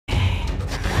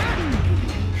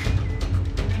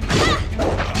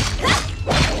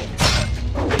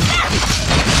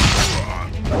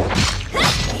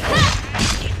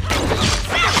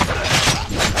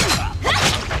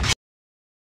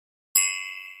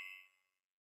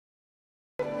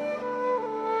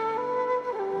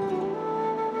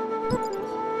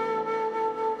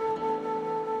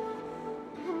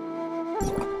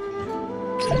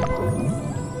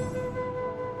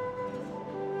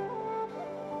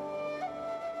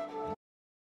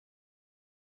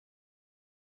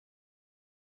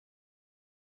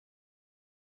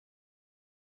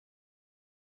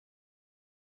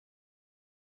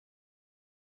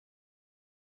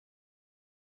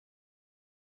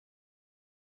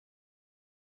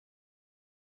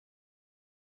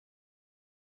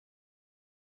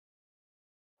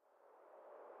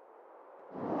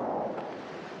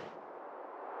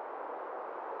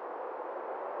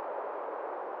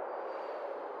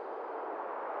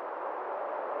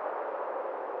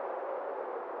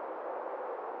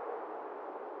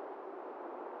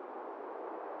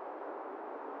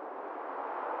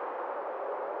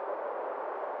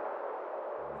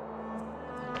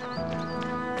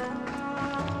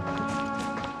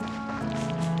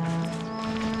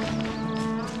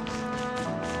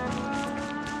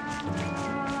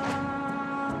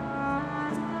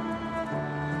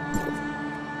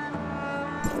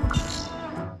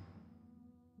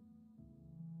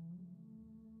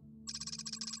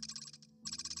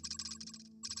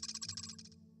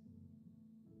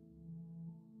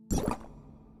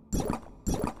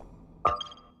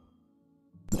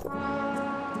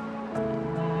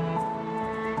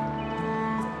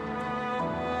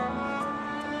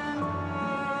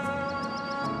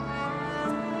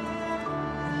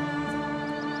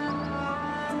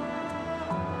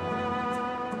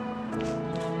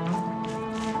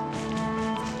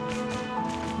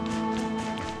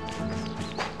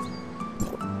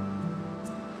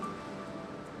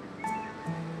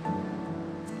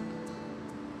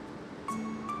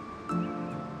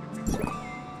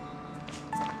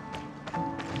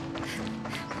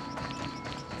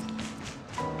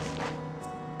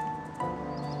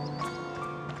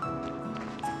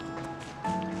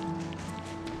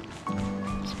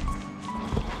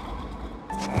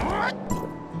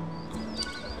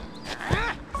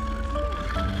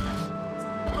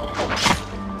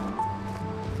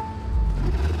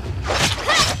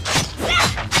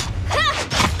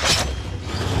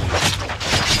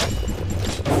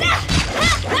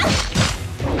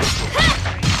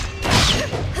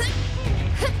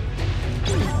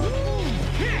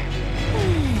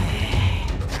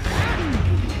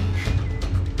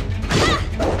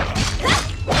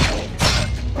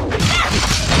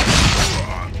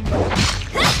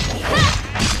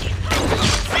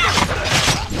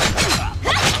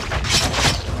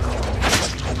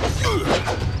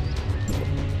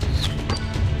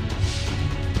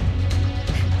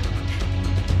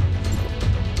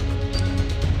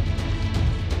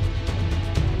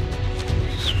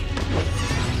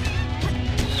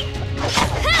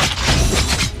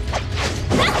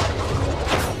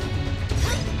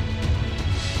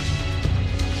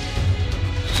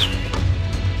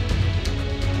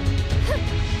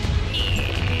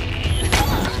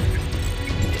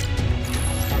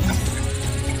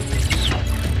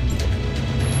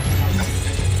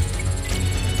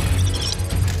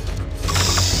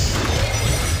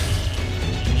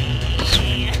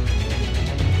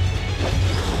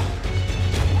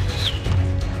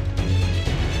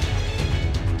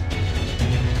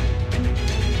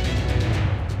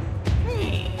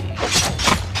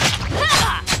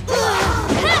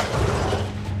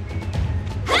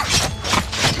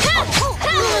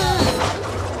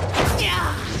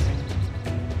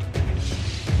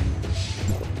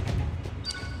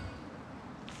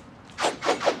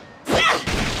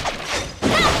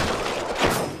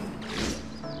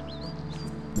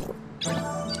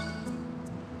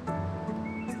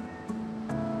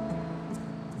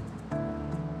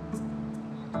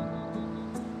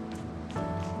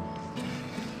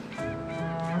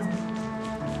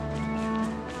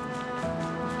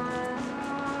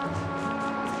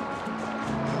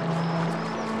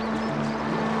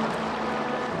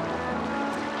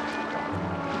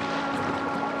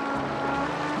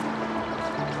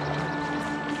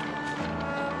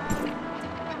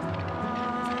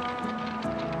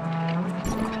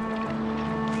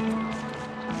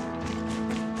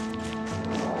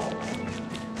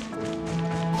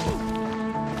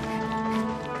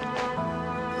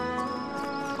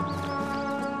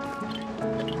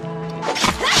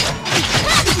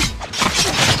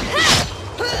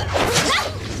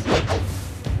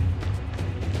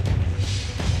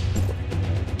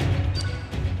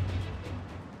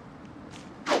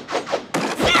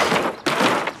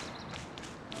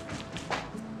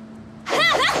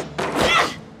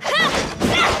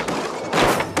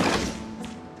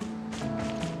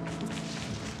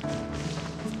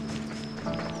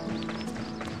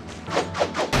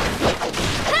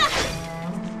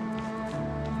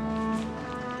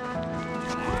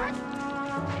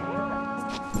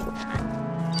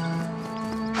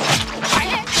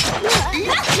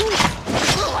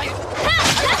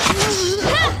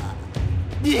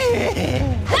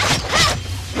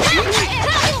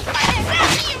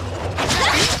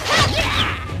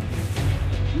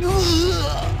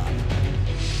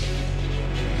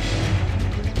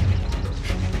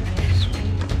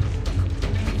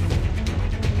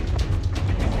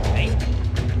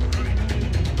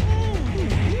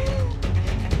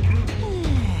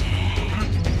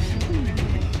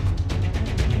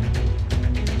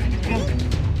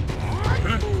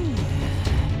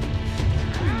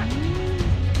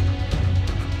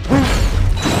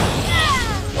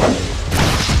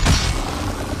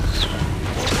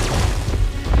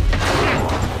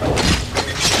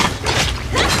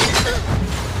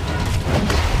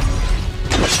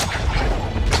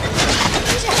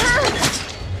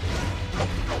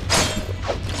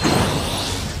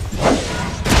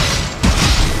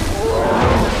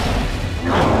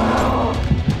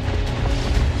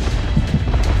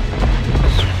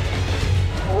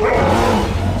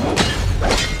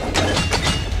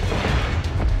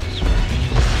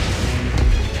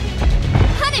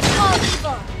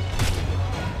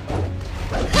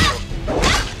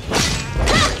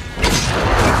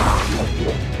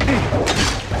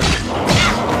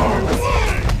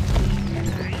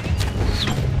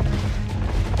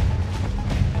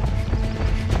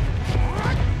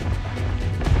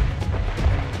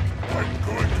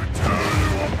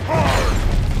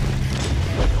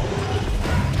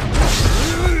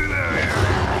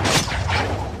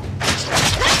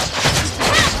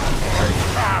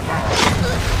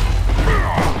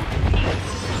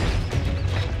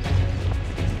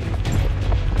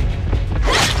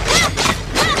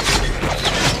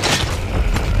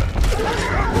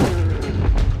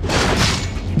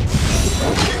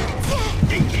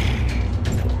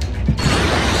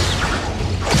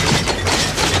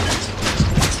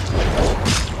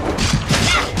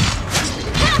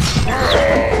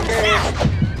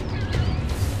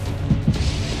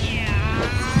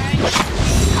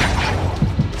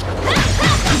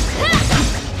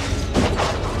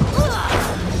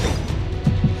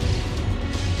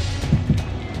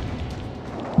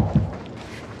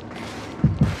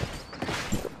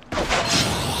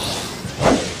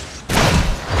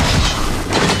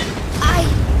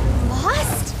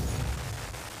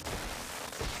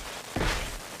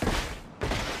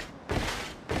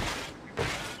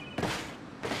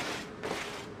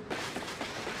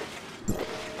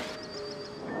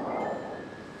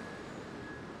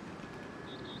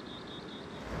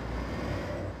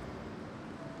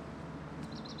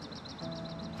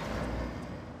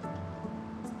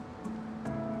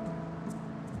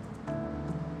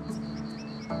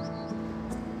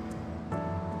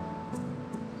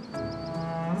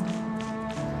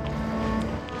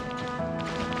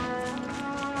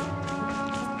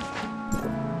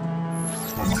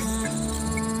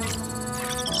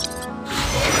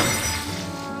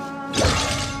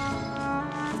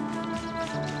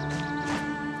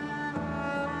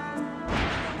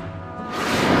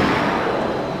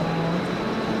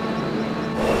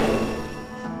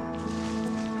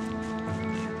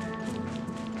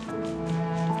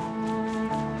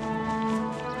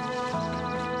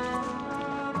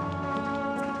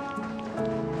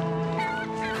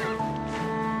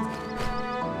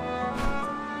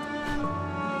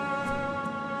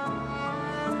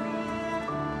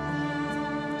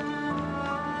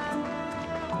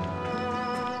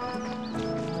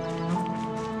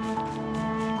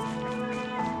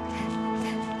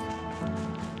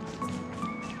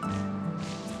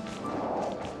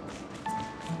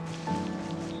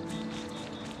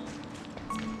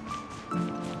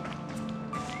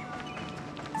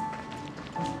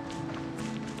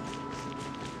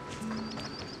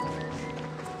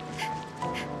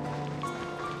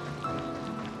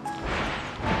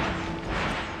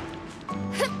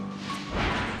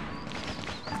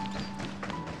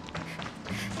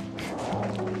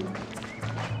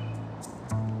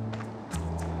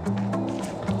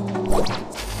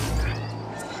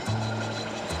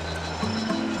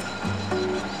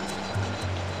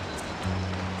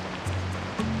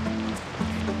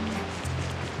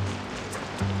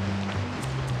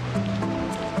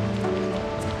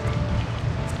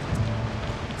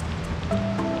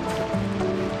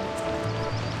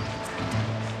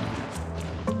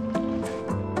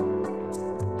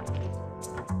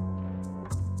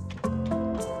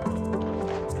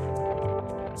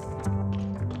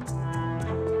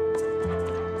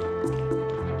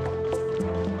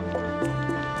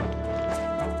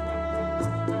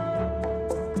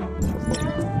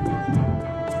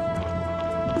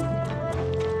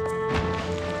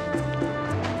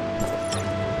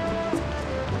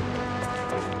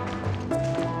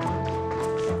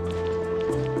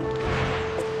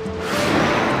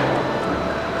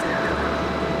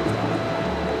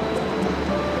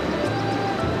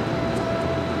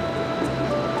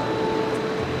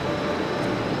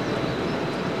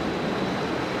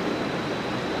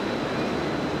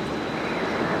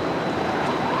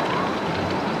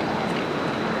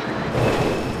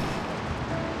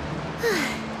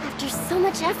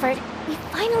Effort, we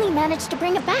finally managed to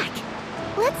bring it back.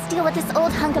 Let's deal with this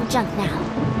old hunk of junk now.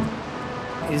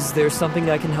 Is there something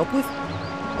I can help with?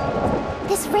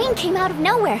 This rain came out of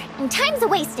nowhere, and time's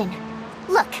a-wasting.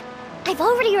 Look, I've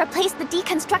already replaced the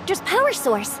deconstructor's power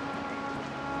source.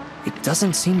 It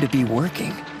doesn't seem to be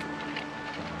working.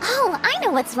 Oh, I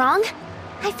know what's wrong.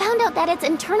 I found out that its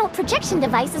internal projection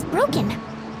device is broken.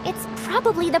 It's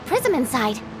probably the prism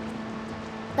inside.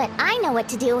 But I know what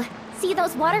to do. See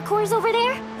those water cores over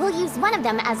there? We'll use one of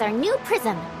them as our new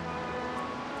prism.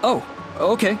 Oh,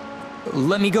 okay.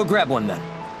 Let me go grab one then.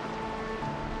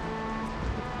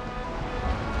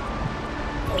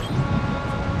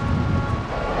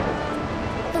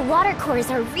 The water cores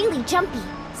are really jumpy,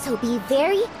 so be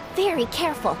very, very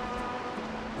careful.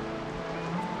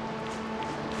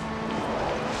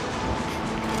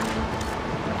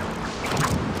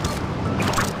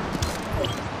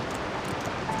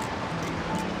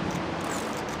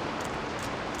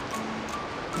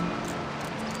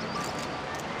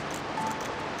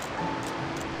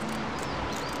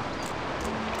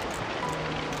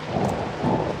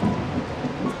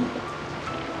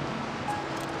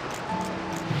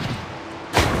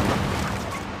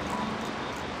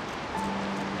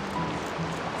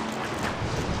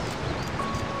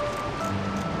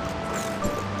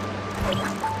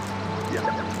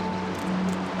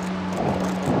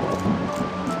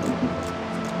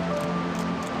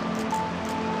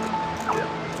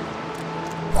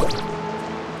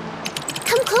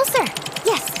 Come closer.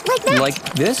 Yes, like that.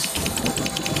 Like this?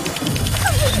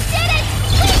 Oh, we did it!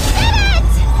 We did it!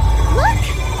 Look!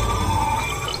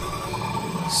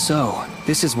 So,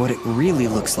 this is what it really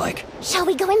looks like. Shall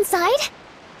we go inside?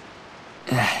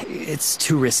 It's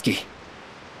too risky.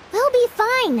 We'll be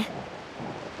fine.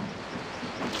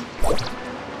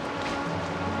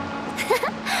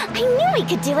 I knew we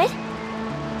could do it.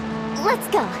 Let's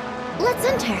go. Let's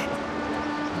enter.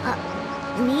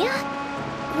 Mia?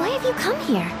 Why have you come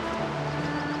here?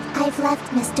 I've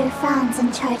left Mr. Franz in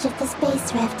charge of the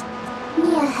space rift.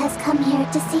 Mia has come here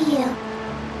to see you.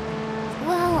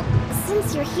 Well,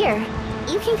 since you're here,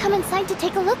 you can come inside to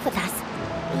take a look with us.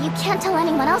 You can't tell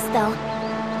anyone else, though.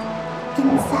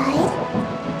 Inside?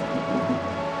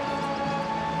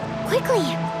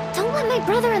 Quickly! Don't let my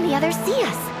brother and the others see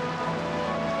us.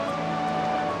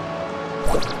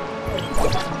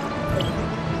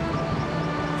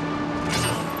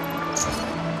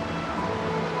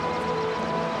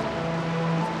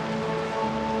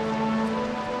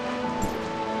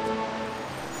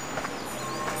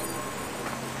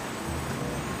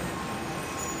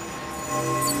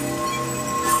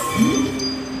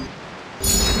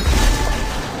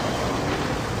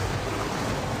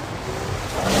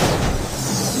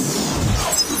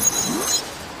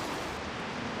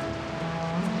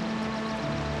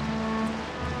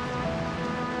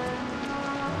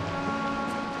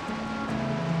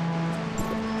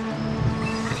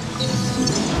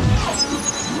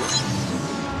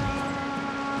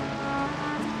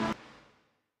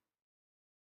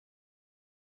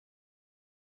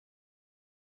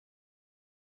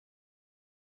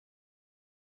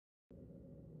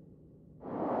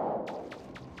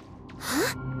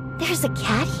 There's a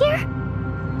cat here?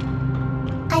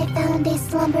 I found a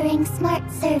slumbering smart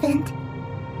servant.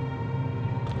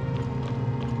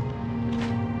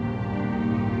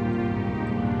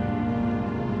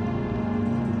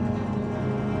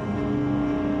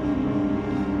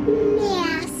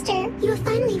 Master, you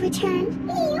finally returned.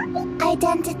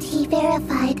 Identity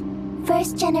verified.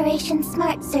 First generation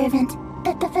smart servant.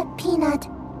 Peanut.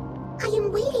 I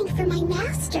am waiting for my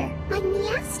master. My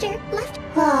master left.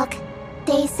 Log.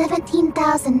 Day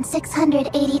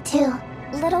 17,682.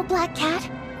 Little black cat,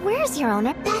 where's your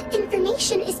owner? That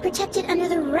information is protected under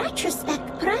the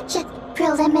Retrospect project.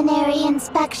 Preliminary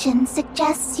inspection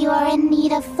suggests you are in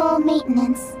need of full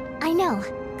maintenance. I know.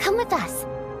 Come with us.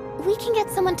 We can get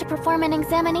someone to perform an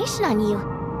examination on you.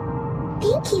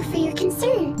 Thank you for your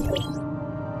concern.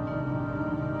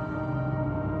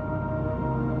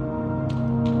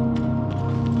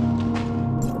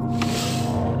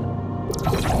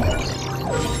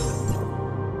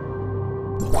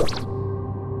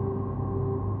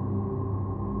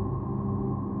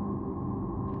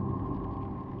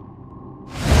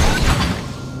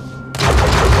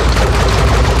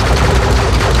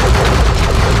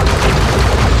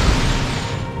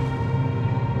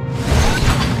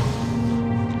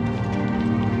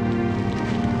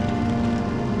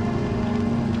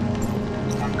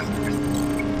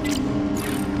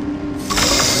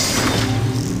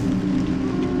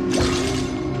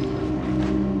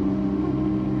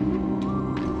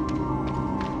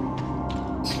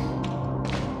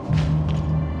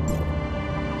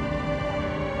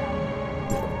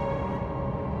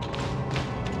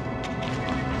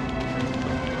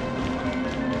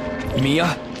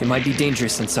 Mia, it might be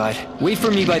dangerous inside. Wait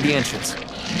for me by the entrance.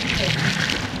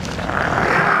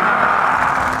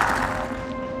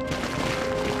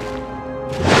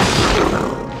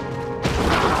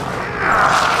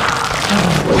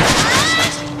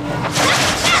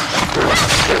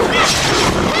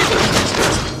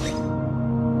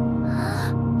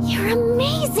 You're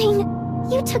amazing!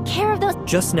 You took care of those.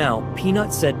 Just now,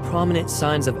 Peanut said prominent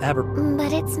signs of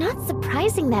But it's not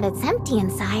surprising that it's empty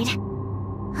inside.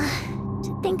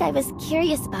 To think I was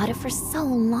curious about it for so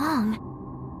long.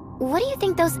 What do you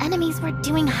think those enemies were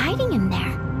doing hiding in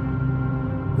there?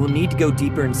 We'll need to go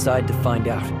deeper inside to find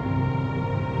out.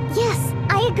 Yes,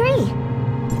 I agree.